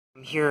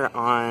I'm here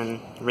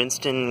on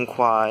Wrinston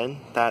Quad.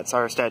 That's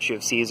our statue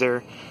of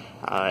Caesar.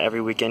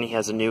 Every weekend he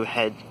has a new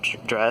head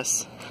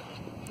dress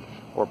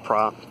or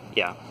prop.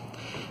 Yeah.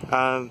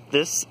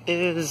 This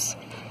is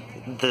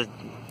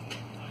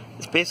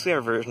it's basically our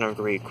version of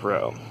Greek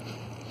Row.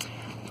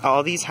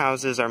 All these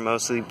houses are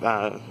mostly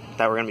that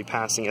we're going to be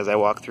passing as I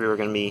walk through are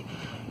going to be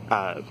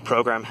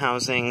program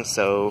housing,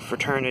 so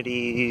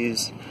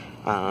fraternities.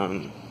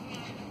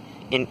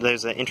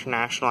 There's an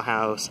international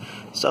house,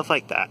 stuff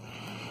like that.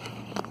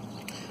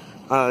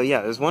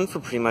 Yeah, there's one for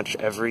pretty much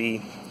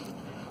every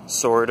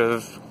sort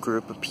of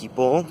group of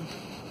people,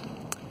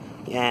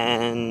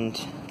 and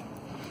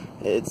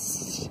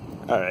it's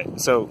alright.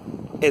 So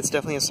it's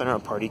definitely a center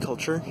of party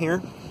culture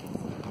here.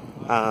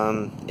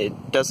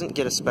 It doesn't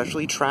get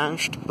especially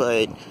trashed,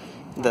 but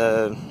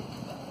the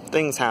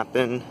things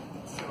happen.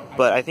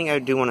 But I think I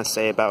do want to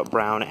say about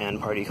Brown and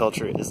party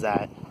culture is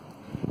that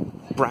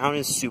Brown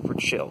is super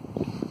chill,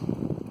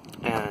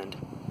 and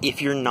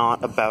if you're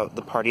not about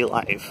the party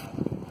life,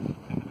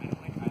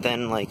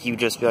 then, like, you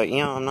just be like,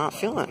 I'm not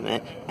feeling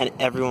it, and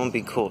everyone will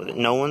be cool with it.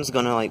 No one's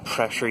gonna, like,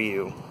 pressure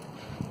you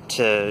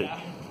to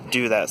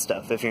do that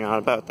stuff if you're not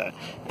about that.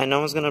 And no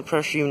one's gonna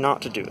pressure you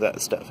not to do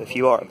that stuff if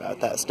you are about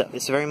that stuff.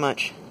 It's very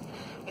much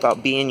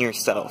about being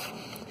yourself.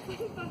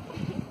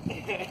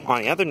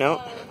 On the other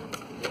note,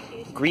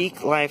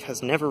 Greek life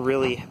has never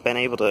really been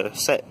able to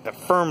set a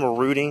firm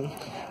rooting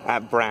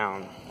at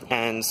Brown.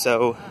 And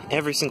so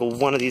every single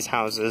one of these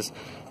houses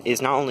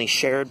is not only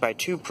shared by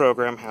two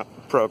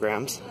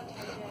programs,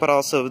 but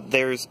also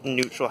there's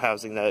neutral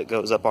housing that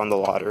goes up on the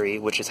lottery,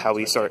 which is how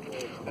we sort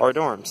our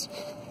dorms.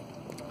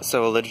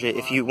 So legit,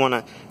 if you want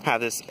to have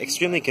this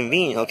extremely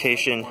convenient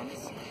location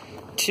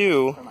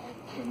to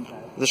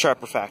the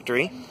Sharper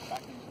Factory,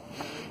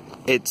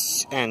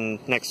 and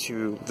next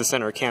to the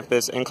center of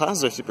campus, and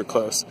classes are super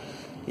close,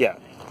 yeah,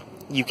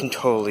 you can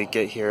totally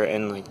get here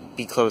and, like,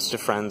 be close to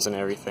friends and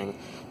everything.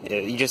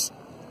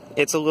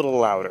 It's a little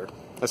louder,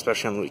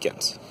 especially on the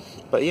weekends.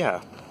 But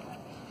yeah,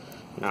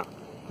 no.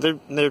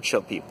 They're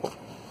chill people.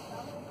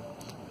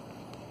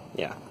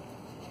 Yeah.